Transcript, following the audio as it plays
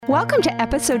Welcome to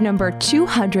episode number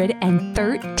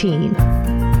 213.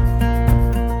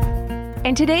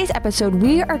 In today's episode,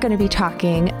 we are going to be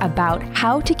talking about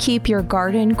how to keep your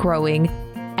garden growing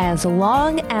as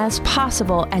long as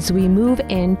possible as we move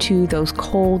into those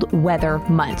cold weather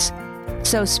months.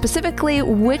 So specifically,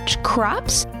 which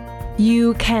crops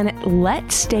you can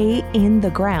let stay in the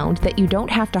ground that you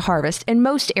don't have to harvest in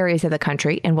most areas of the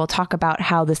country. And we'll talk about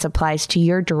how this applies to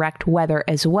your direct weather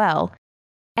as well.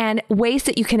 And ways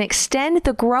that you can extend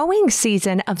the growing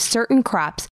season of certain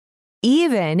crops,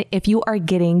 even if you are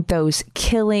getting those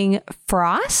killing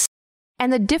frosts,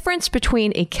 and the difference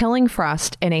between a killing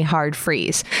frost and a hard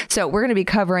freeze. So we're going to be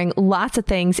covering lots of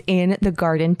things in the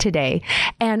garden today.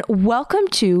 And welcome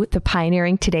to the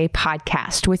Pioneering Today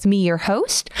podcast with me, your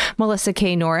host, Melissa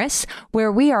K. Norris,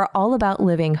 where we are all about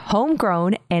living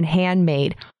homegrown and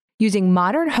handmade, using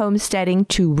modern homesteading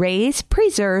to raise,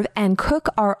 preserve, and cook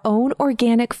our own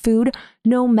organic food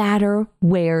no matter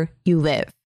where you live.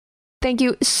 Thank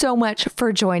you so much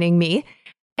for joining me.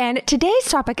 And today's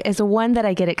topic is one that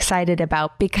I get excited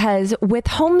about because with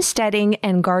homesteading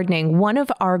and gardening, one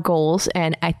of our goals,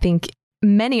 and I think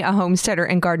many a homesteader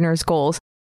and gardener's goals,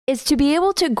 is to be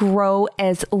able to grow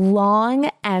as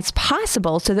long as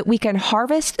possible so that we can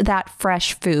harvest that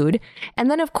fresh food.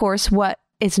 And then, of course, what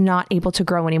is not able to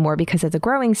grow anymore because of the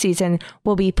growing season,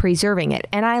 we'll be preserving it.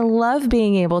 And I love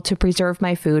being able to preserve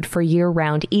my food for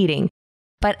year-round eating.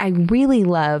 But I really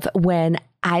love when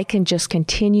I can just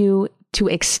continue to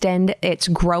extend its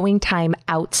growing time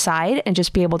outside and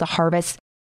just be able to harvest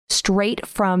straight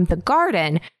from the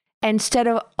garden instead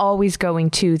of always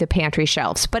going to the pantry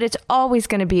shelves. But it's always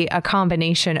going to be a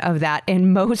combination of that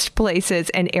in most places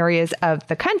and areas of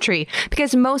the country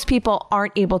because most people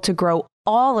aren't able to grow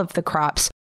all of the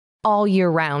crops all year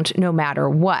round, no matter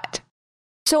what.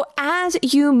 So as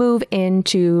you move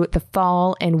into the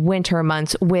fall and winter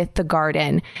months with the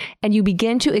garden and you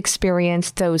begin to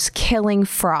experience those killing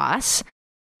frosts,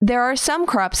 there are some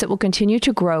crops that will continue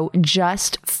to grow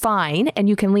just fine and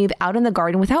you can leave out in the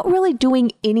garden without really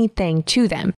doing anything to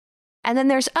them. And then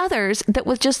there's others that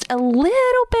with just a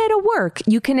little bit of work,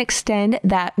 you can extend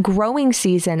that growing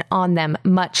season on them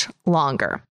much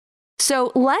longer.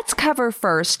 So let's cover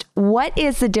first, what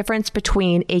is the difference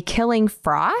between a killing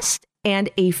frost and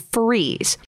a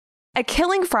freeze? A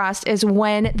killing frost is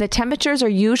when the temperatures are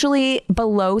usually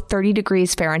below 30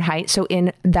 degrees Fahrenheit, so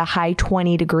in the high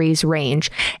 20 degrees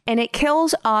range, and it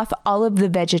kills off all of the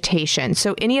vegetation.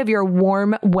 So any of your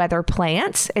warm weather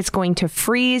plants, it's going to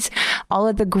freeze. All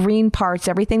of the green parts,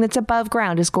 everything that's above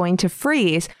ground is going to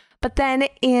freeze. But then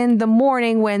in the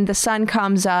morning when the sun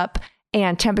comes up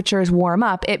and temperatures warm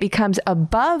up, it becomes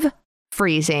above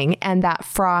freezing and that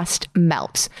frost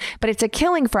melts. But it's a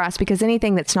killing frost because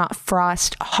anything that's not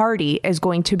frost hardy is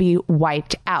going to be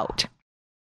wiped out.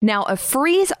 Now, a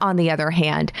freeze, on the other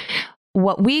hand,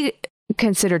 what we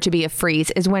consider to be a freeze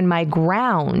is when my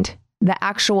ground, the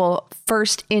actual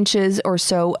first inches or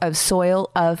so of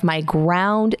soil of my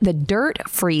ground, the dirt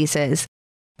freezes.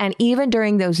 And even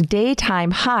during those daytime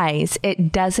highs,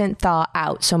 it doesn't thaw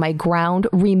out. So my ground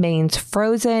remains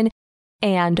frozen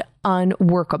and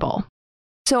unworkable.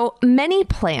 So many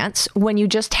plants, when you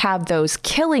just have those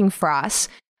killing frosts,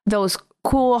 those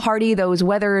cool, hardy, those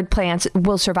weathered plants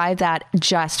will survive that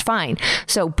just fine.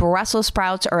 So Brussels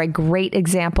sprouts are a great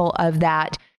example of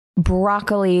that.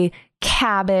 Broccoli,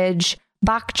 cabbage,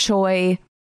 bok choy,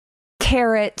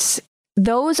 carrots,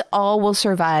 those all will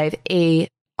survive a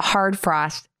hard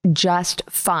frost just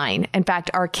fine. In fact,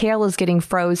 our kale is getting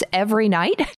froze every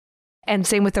night. And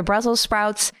same with the Brussels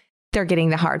sprouts. They're getting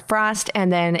the hard frost.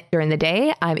 And then during the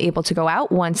day, I'm able to go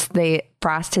out once the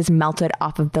frost has melted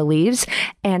off of the leaves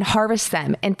and harvest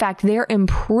them. In fact, they're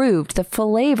improved. The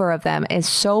flavor of them is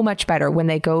so much better when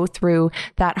they go through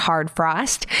that hard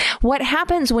frost. What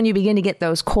happens when you begin to get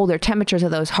those colder temperatures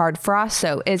of those hard frosts,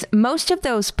 though, is most of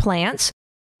those plants,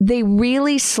 they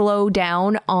really slow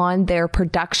down on their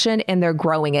production and their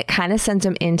growing. It kind of sends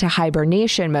them into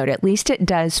hibernation mode. At least it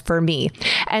does for me.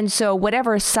 And so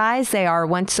whatever size they are,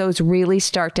 once those really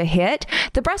start to hit,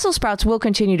 the Brussels sprouts will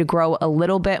continue to grow a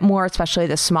little bit more, especially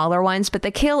the smaller ones. But the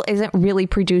kale isn't really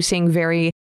producing very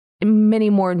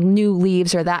many more new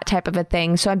leaves or that type of a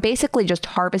thing. So I'm basically just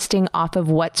harvesting off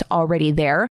of what's already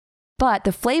there. But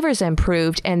the flavor's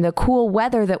improved and the cool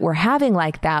weather that we're having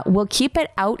like that will keep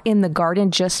it out in the garden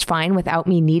just fine without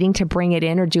me needing to bring it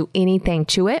in or do anything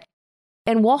to it.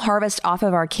 And we'll harvest off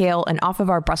of our kale and off of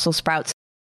our Brussels sprouts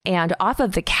and off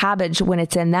of the cabbage when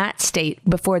it's in that state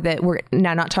before we're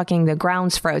now not talking the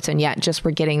ground's frozen yet, just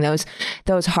we're getting those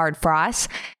hard frosts.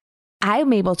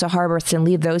 I'm able to harvest and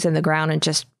leave those in the ground and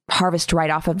just harvest right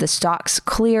off of the stalks,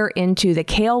 clear into the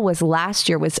kale was last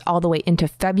year was all the way into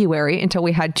February until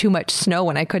we had too much snow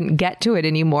and I couldn't get to it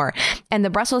anymore. And the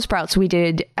Brussels sprouts we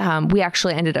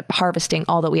actually ended up harvesting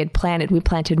all that we had planted. We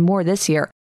planted more this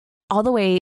year all the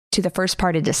way to the first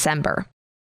part of December.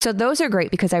 So those are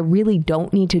great because I really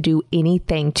don't need to do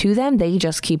anything to them. They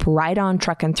just keep right on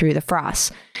trucking through the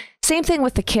frost. Same thing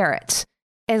with the carrots.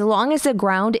 As long as the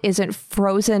ground isn't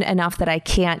frozen enough that I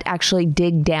can't actually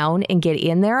dig down and get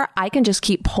in there, I can just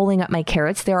keep pulling up my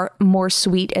carrots. They're more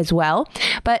sweet as well,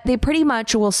 but they pretty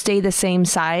much will stay the same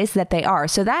size that they are.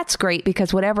 So that's great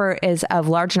because whatever is of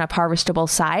large enough harvestable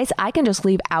size, I can just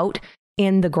leave out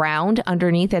in the ground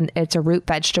underneath, and it's a root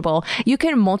vegetable. You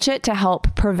can mulch it to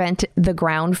help prevent the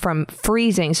ground from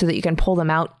freezing so that you can pull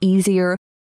them out easier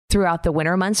throughout the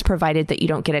winter months, provided that you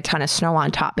don't get a ton of snow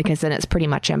on top, because then it's pretty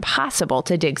much impossible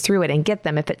to dig through it and get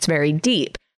them if it's very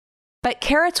deep. But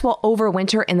carrots will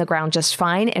overwinter in the ground just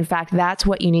fine. In fact, that's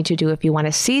what you need to do if you want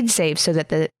to seed save so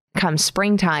that come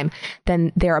springtime,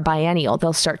 then they're a biennial.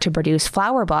 They'll start to produce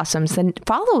flower blossoms the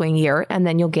following year, and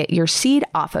then you'll get your seed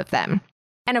off of them.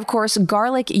 And of course,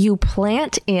 garlic you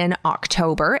plant in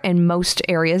October in most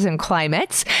areas and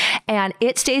climates, and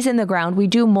it stays in the ground. We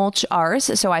do mulch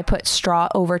ours, so I put straw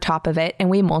over top of it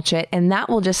and we mulch it, and that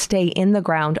will just stay in the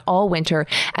ground all winter.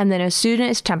 And then as soon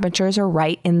as temperatures are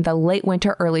right in the late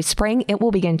winter, early spring, it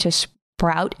will begin to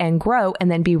sprout and grow and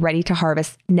then be ready to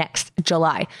harvest next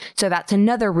July. So that's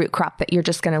another root crop that you're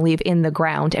just going to leave in the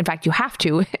ground. In fact, you have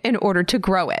to in order to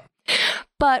grow it.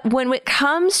 But when it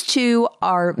comes to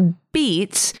our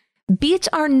beets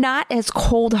are not as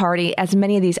cold hardy as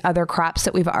many of these other crops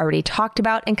that we've already talked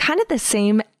about, and kind of the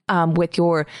same with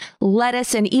your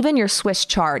lettuce and even your Swiss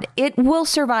chard. It will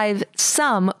survive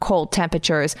some cold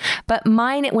temperatures, but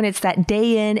mine, when it's that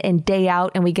day in and day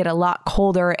out and we get a lot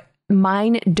colder,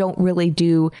 mine don't really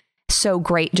do so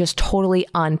great, just totally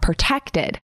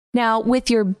unprotected. Now, with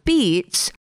your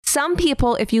beets, some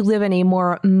people, if you live in a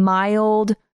more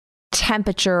mild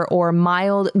temperature or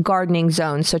mild gardening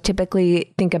zone, so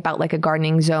typically think about like a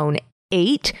gardening zone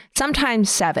 8, sometimes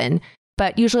 7,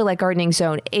 but usually like gardening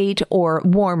zone 8 or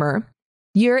warmer,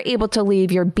 you're able to leave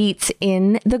your beets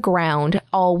in the ground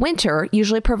all winter,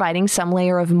 usually providing some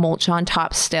layer of mulch on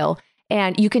top still.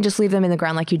 And you can just leave them in the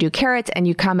ground like you do carrots, and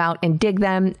you come out and dig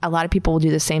them. A lot of people will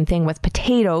do the same thing with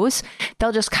potatoes.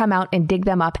 They'll just come out and dig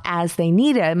them up as they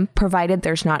need them, provided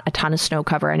there's not a ton of snow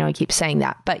cover. I know I keep saying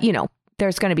that, but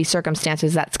there's going to be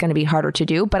circumstances that's going to be harder to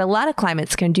do, but a lot of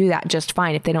climates can do that just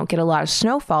fine if they don't get a lot of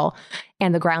snowfall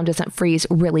and the ground doesn't freeze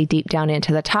really deep down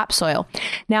into the topsoil.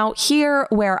 Now, here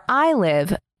where I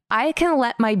live, I can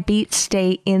let my beets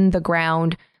stay in the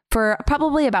ground for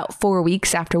probably about 4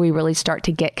 weeks after we really start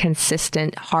to get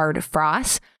consistent hard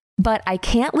frosts, but I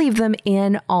can't leave them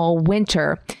in all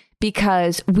winter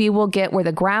because we will get where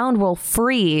the ground will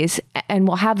freeze, and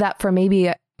we'll have that for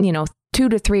maybe 2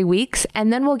 to 3 weeks,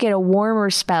 and then we'll get a warmer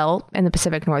spell in the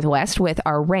Pacific Northwest with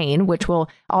our rain, which will,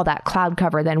 all that cloud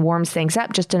cover then warms things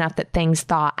up just enough that things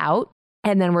thaw out.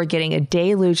 And then we're getting a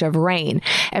deluge of rain.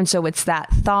 And so it's that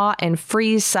thaw and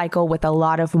freeze cycle with a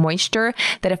lot of moisture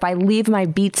that if I leave my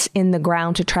beets in the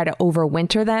ground to try to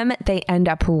overwinter them, they end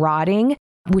up rotting,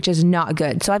 which is not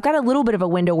good. So I've got a little bit of a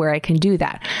window where I can do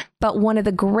that. But one of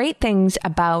the great things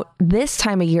about this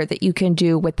time of year that you can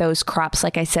do with those crops,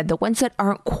 like I said, the ones that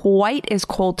aren't quite as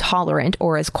cold tolerant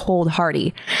or as cold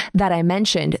hardy that I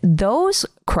mentioned, those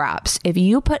crops, if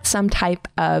you put some type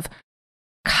of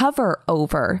cover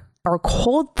over or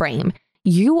cold frame,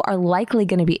 you are likely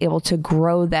going to be able to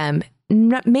grow them.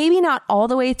 Maybe not all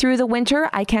the way through the winter.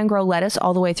 I can grow lettuce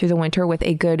all the way through the winter with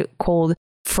a good cold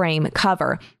frame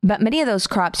cover, but many of those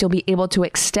crops, you'll be able to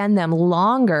extend them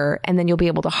longer, and then you'll be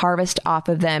able to harvest off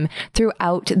of them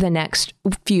throughout the next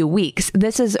few weeks.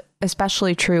 This is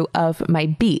especially true of my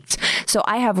beets. So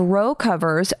I have row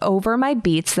covers over my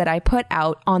beets that I put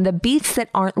out on the beets that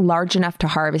aren't large enough to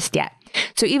harvest yet.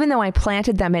 So even though I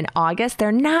planted them in August,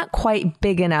 they're not quite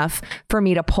big enough for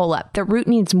me to pull up. The root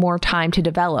needs more time to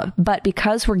develop, but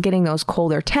because we're getting those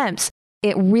colder temps,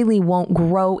 it really won't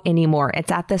grow anymore.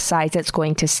 It's at the size it's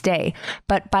going to stay.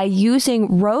 But by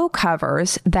using row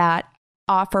covers that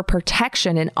offer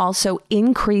protection and also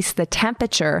increase the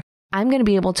temperature, I'm going to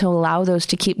be able to allow those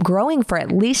to keep growing for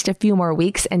at least a few more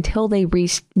weeks until they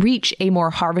reach a more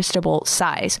harvestable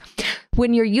size.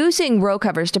 When you're using row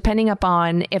covers, depending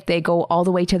upon if they go all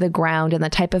the way to the ground and the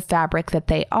type of fabric that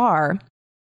they are,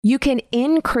 you can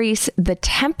increase the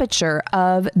temperature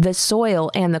of the soil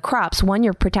and the crops. One,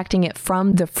 you're protecting it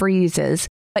from the freezes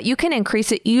but you can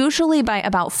increase it usually by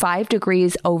about 5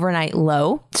 degrees overnight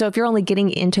low. So if you're only getting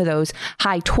into those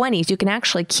high 20s, you can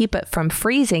actually keep it from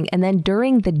freezing. And then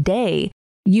during the day,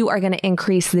 you are going to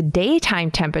increase the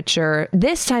daytime temperature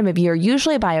this time of year,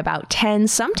 usually by about 10,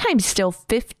 sometimes still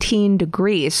 15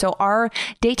 degrees. So our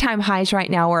daytime highs right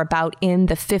now are about in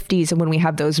the 50s when we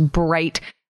have those bright,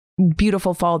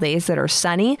 beautiful fall days that are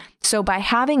sunny. So by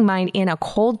having mine in a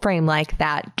cold frame like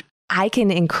that, I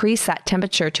can increase that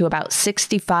temperature to about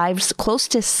 65, close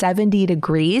to 70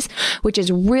 degrees, which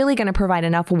is really going to provide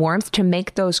enough warmth to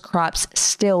make those crops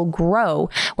still grow.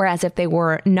 Whereas if they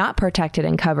were not protected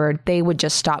and covered, they would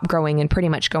just stop growing and pretty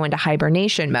much go into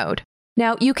hibernation mode.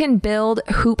 Now, you can build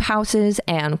hoop houses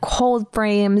and cold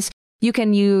frames. You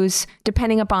can use,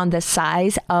 depending upon the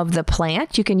size of the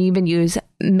plant, you can even use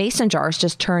mason jars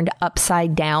just turned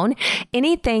upside down.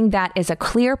 Anything that is a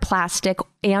clear plastic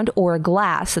and or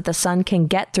glass that the sun can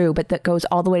get through, but that goes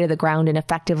all the way to the ground and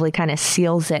effectively kind of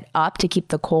seals it up to keep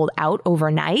the cold out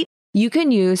overnight, you can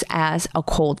use as a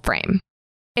cold frame.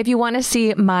 If you want to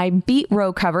see my beet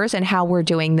row covers and how we're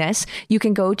doing this, you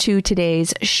can go to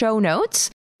today's show notes,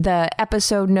 the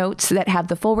episode notes that have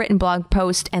the full written blog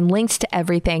post and links to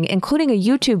everything, including a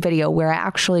YouTube video where I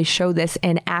actually show this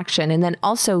in action, and then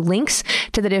also links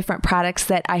to the different products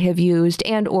that I have used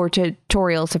and or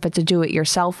tutorials if it's a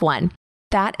do-it-yourself one.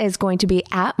 That is going to be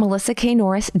at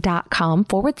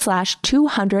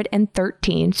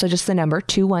melissaknorris.com/213. So just the number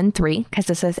 213, because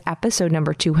this is episode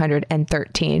number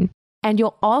 213. And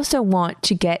you'll also want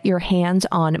to get your hands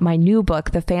on my new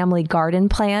book, The Family Garden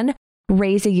Plan,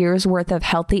 Raise a Year's Worth of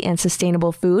Healthy and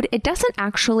Sustainable Food. It doesn't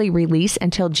actually release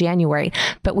until January,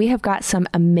 but we have got some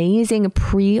amazing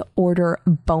pre-order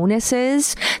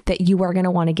bonuses that you are going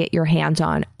to want to get your hands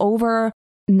on. Over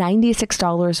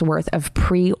 $96 worth of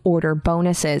pre-order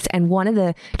bonuses. And one of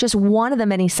the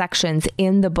many sections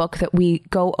in the book that we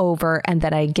go over and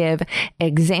that I give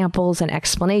examples and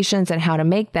explanations and how to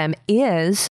make them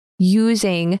is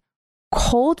using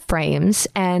cold frames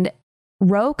and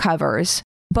row covers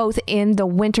both in the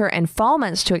winter and fall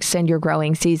months to extend your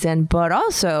growing season, but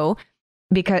also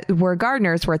because we're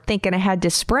gardeners, we're thinking ahead to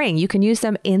spring. You can use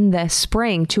them in the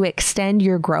spring to extend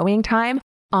your growing time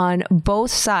on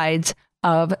both sides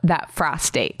of that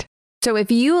frost date. So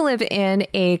if you live in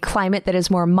a climate that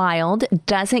is more mild,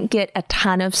 doesn't get a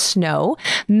ton of snow,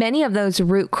 many of those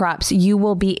root crops, you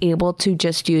will be able to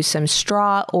just use some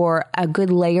straw or a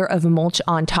good layer of mulch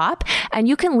on top, and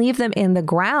you can leave them in the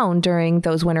ground during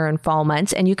those winter and fall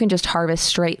months, and you can just harvest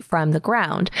straight from the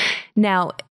ground.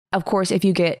 Now, of course, if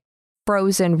you get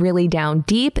frozen really down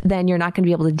deep, then you're not going to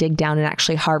be able to dig down and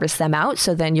actually harvest them out.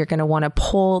 So then you're going to want to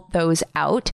pull those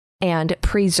out and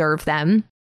preserve them.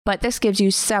 But this gives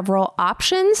you several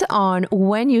options on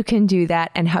when you can do that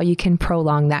and how you can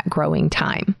prolong that growing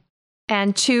time.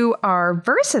 And to our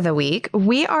verse of the week,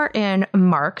 we are in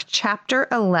Mark chapter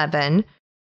 11,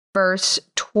 verse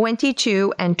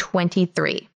 22 and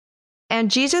 23. And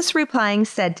Jesus replying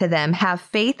said to them, "Have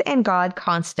faith in God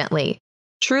constantly.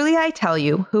 Truly I tell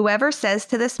you, whoever says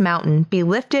to this mountain, 'Be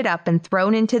lifted up and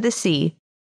thrown into the sea,'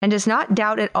 and does not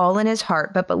doubt at all in his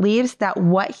heart, but believes that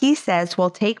what he says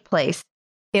will take place,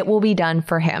 it will be done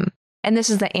for him." And this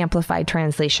is the Amplified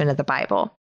translation of the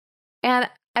Bible. And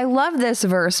I love this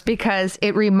verse because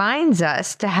it reminds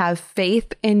us to have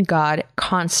faith in God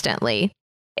constantly.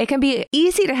 It can be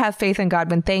easy to have faith in God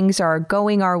when things are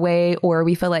going our way or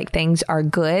we feel like things are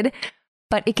good,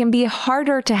 but it can be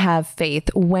harder to have faith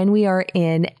when we are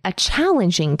in a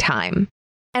challenging time.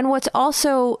 And what's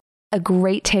also a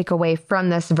great takeaway from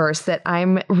this verse that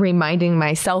I'm reminding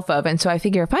myself of, and so I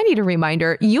figure if I need a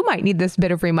reminder, you might need this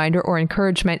bit of reminder or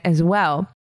encouragement as well,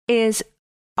 is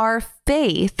our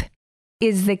faith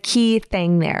is the key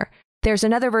thing there. There's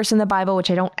another verse in the Bible,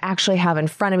 which I don't actually have in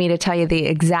front of me to tell you the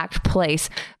exact place,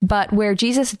 but where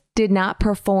Jesus did not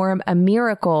perform a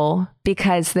miracle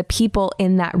because the people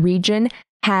in that region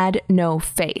had no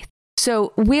faith.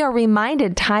 So we are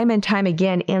reminded time and time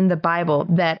again in the Bible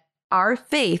that our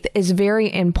faith is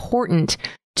very important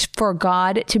for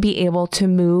God to be able to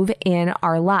move in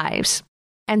our lives.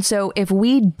 And so if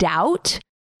we doubt,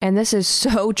 and this is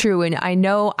so true, and I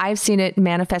know I've seen it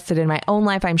manifested in my own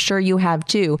life, I'm sure you have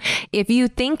too. If you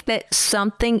think that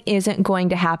something isn't going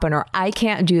to happen, or I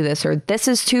can't do this, or this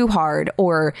is too hard,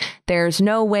 or there's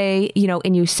no way,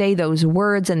 and you say those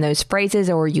words and those phrases,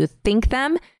 or you think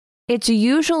them, it's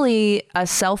usually a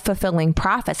self-fulfilling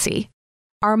prophecy.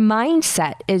 Our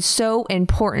mindset is so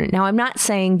important. Now, I'm not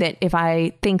saying that if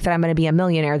I think that I'm going to be a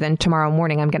millionaire, then tomorrow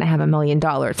morning I'm going to have $1 million.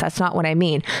 That's not what I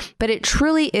mean. But it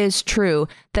truly is true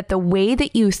that the way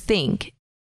that you think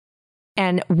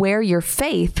and where your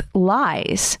faith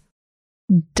lies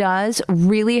does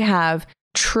really have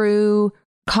true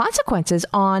consequences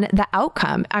on the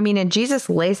outcome. I mean, and Jesus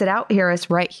lays it out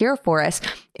right here for us.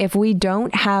 If we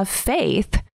don't have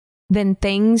faith, then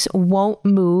things won't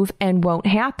move and won't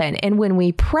happen. And when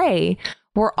we pray,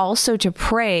 we're also to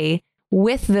pray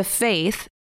with the faith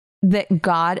that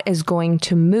God is going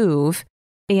to move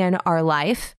in our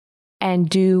life and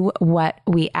do what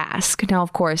we ask. Now,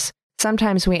 of course,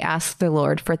 sometimes we ask the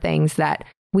Lord for things that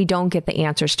we don't get the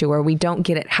answers to, or we don't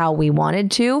get it how we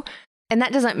wanted to. And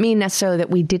that doesn't mean necessarily that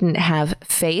we didn't have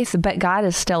faith, but God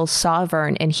is still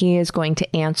sovereign, and he is going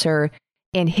to answer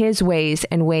in his ways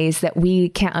and ways that we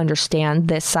can't understand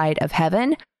this side of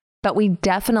heaven. But we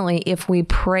definitely, if we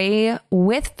pray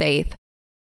with faith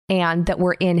and that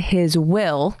we're in his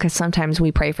will, because sometimes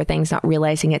we pray for things not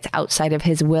realizing it's outside of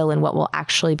his will and what will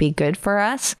actually be good for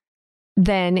us,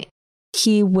 then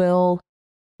he will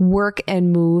work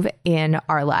and move in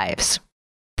our lives.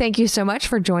 Thank you so much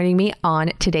for joining me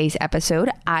on today's episode.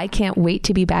 I can't wait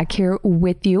to be back here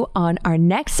with you on our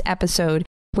next episode,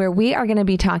 where we are going to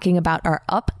be talking about our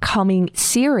upcoming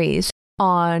series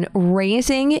on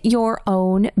raising your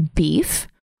own beef,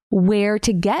 where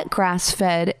to get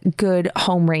grass-fed, good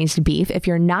home-raised beef if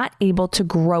you're not able to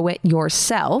grow it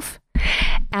yourself,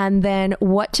 and then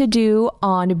what to do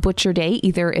on Butcher Day,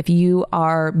 either if you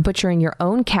are butchering your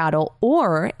own cattle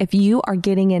or if you are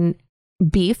getting in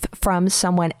beef from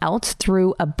someone else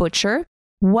through a butcher,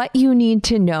 what you need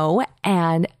to know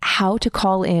and how to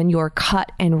call in your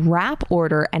cut and wrap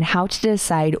order and how to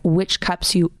decide which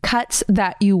cuts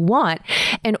that you want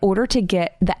in order to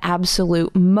get the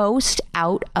absolute most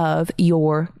out of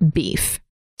your beef.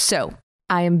 So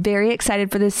I am very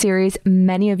excited for this series.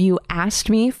 Many of you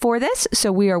asked me for this,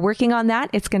 so we are working on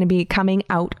that. It's going to be coming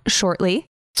out shortly.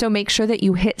 So make sure that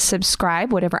you hit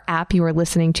subscribe, whatever app you are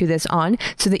listening to this on,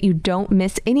 so that you don't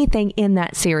miss anything in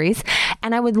that series.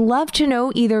 And I would love to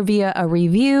know, either via a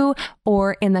review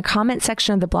or in the comment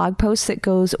section of the blog post that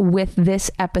goes with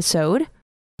this episode,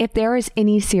 if there is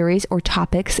any series or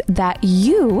topics that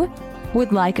you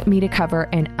would like me to cover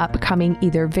in upcoming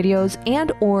either videos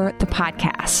and or the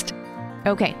podcast.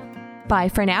 Okay, bye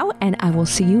for now, and I will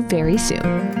see you very soon.